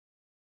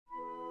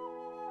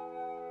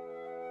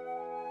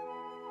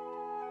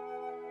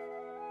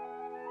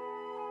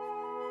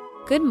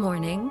Good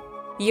morning.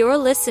 You're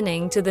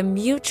listening to the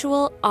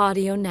Mutual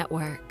Audio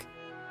Network.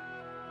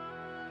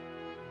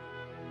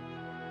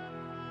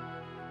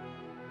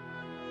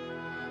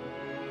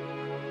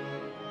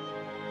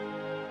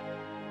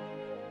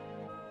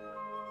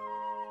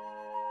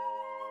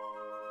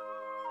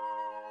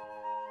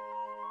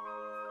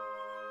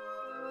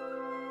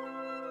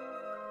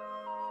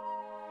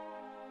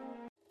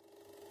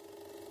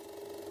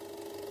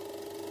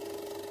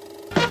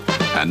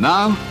 And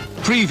now,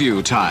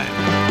 preview time.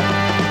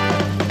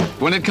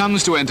 When it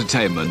comes to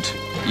entertainment,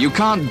 you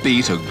can't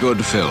beat a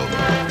good film.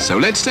 So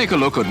let's take a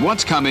look at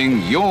what's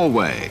coming your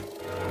way.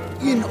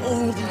 In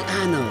all the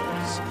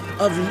annals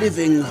of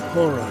living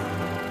horror,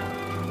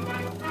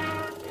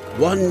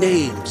 one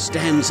name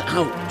stands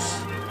out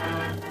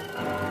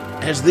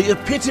as the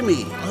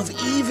epitome of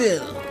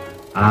evil.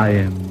 I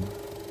am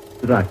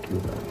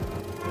Dracula.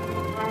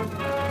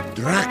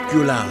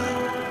 Dracula.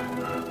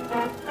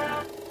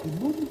 A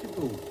moment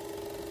ago,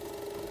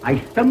 I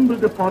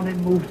stumbled upon a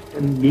most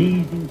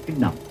amazing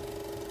phenomenon.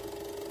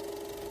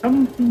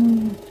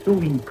 Something so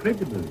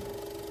incredible,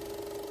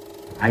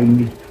 I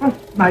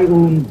mistrust my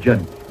own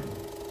judgment.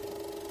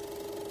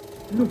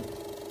 Look.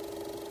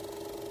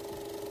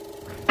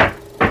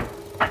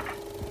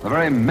 The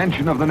very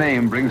mention of the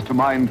name brings to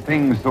mind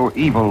things so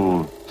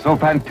evil, so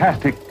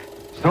fantastic,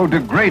 so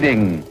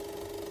degrading.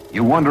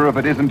 You wonder if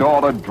it isn't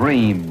all a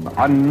dream,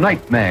 a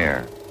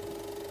nightmare.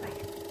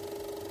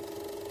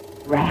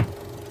 Rats.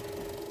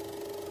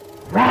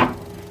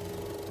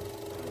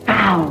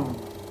 Foul.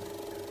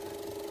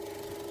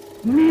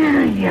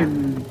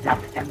 Millions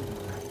of them.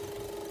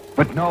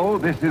 But no,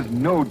 this is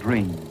no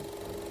dream.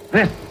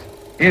 This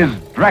is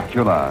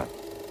Dracula,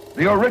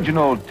 the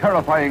original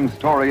terrifying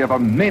story of a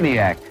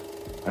maniac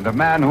and a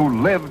man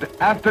who lived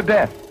after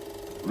death,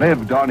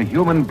 lived on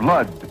human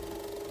blood,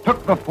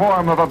 took the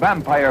form of a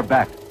vampire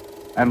bat,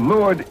 and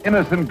lured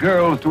innocent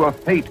girls to a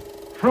fate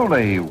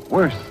truly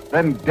worse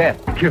than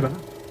death. Dracula?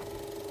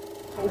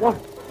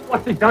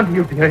 What's he done to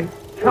you, dearie?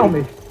 Tell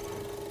me.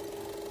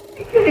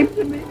 He came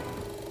to me.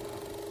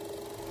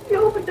 He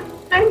opened the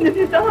magnet in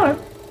his arm,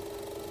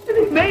 and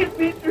he made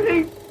me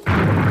drink.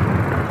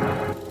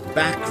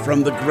 Back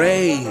from the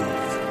grave,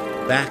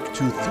 back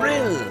to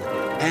thrill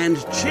and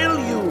chill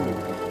you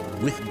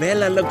with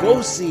Bela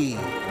Lugosi,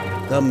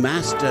 the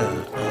master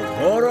of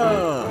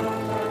horror,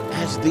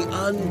 as the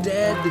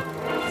undead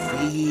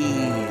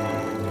fiend,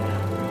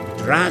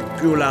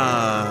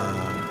 Dracula.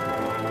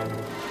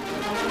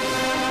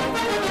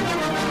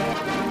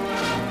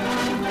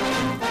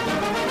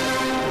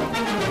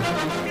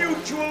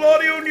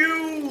 Audio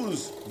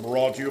News,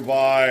 brought to you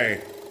by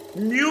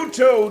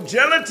Muto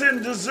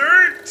Gelatin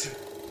Dessert.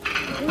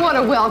 What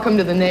a welcome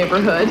to the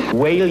neighborhood.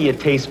 Wait till you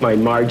taste my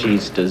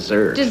Margie's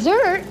dessert.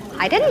 Dessert?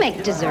 I didn't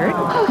make dessert.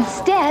 Oh,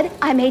 instead,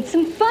 I made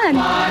some fun.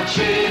 Watch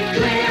it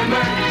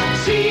glimmer,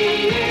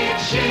 see it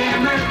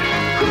shimmer,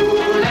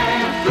 cool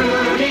and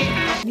fruity.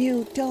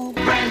 Muto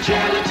Brand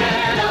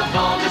gelatin of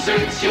all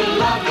desserts, you'll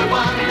love the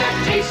one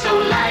that tastes so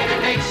light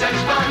and makes such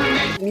fun.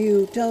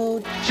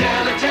 Muto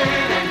Gelatin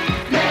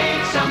and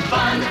make some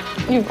fun.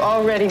 You've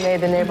already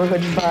made the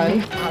neighborhood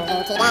fun.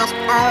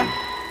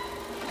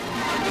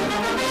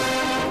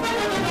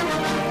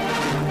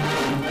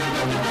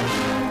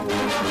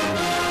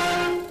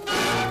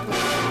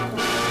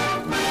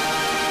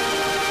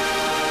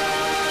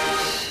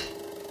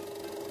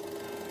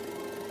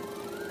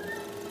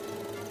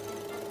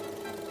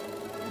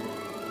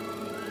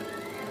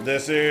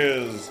 This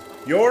is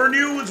your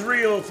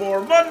newsreel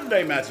for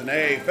Monday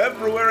matinee,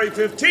 February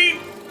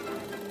 15th.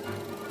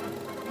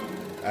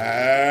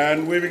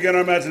 And we begin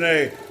our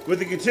matinee with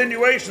the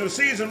continuation of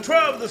Season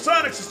 12 of the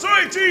Sonic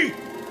Society.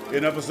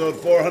 In episode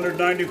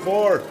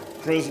 494,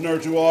 Prisoner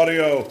to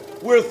Audio,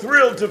 we're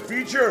thrilled to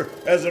feature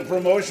as a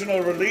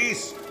promotional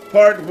release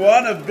Part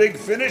 1 of Big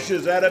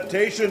Finish's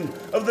adaptation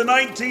of the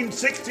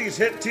 1960s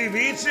hit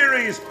TV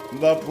series,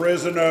 The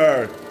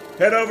Prisoner.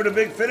 Head over to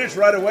Big Finish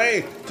right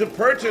away to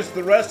purchase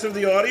the rest of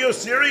the audio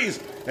series.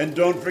 And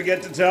don't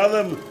forget to tell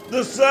them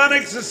the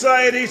Sonic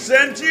Society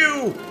sent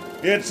you.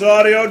 It's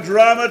audio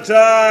drama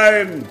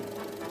time.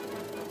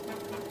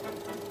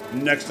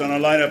 Next on our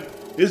lineup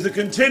is the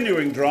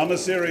continuing drama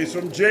series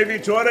from J.V.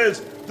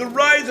 Torres, The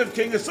Rise of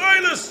King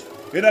Asilas.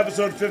 In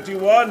episode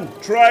 51,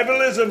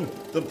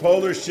 Tribalism, the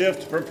polar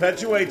shift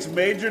perpetuates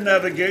major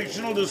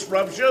navigational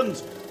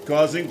disruptions,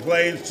 causing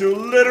planes to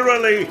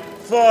literally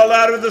fall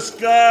out of the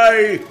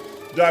sky.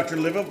 Dr.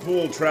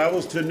 Liverpool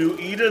travels to New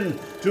Eden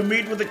to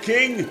meet with the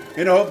king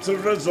in hopes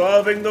of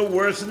resolving the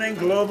worsening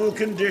global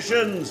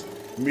conditions.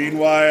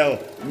 Meanwhile,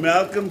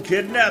 Malcolm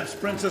kidnaps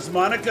Princess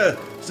Monica,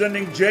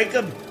 sending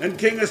Jacob and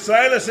King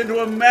Asilas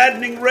into a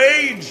maddening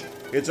rage.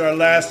 It's our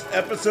last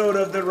episode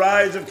of The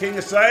Rise of King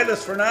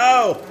Asilas for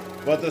now,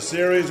 but the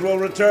series will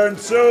return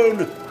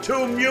soon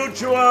to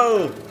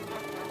Mutual.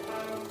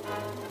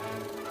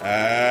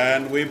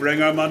 And we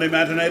bring our Monday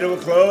matinee to a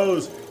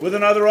close with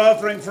another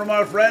offering from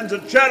our friends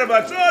at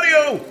Chatterbox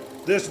Audio.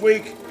 This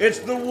week, it's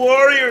The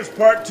Warriors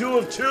Part 2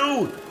 of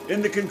 2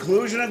 In the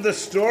conclusion of the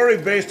story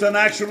based on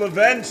actual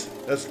events,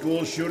 a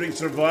school shooting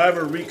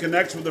survivor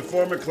reconnects with a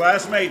former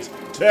classmates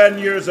 10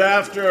 years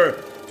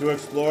after to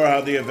explore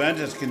how the event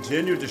has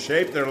continued to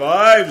shape their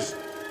lives.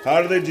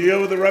 How do they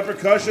deal with the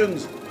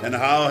repercussions? And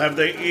how have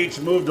they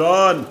each moved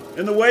on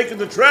in the wake of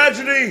the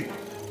tragedy?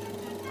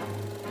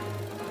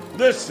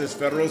 This is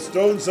Federal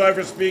Stone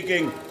Cipher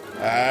speaking,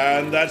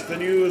 and that's the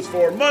news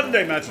for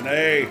Monday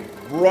Matinee,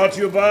 brought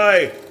to you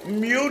by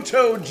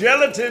Muto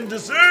Gelatin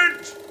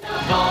Dessert.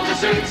 Of all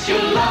desserts, you'll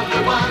love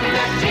the one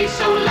that tastes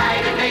so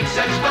light and makes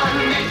such fun.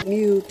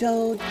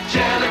 Muto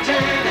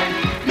Gelatin and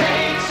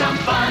make some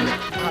fun.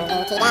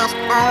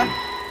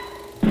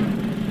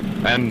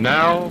 And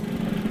now,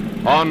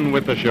 on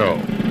with the show.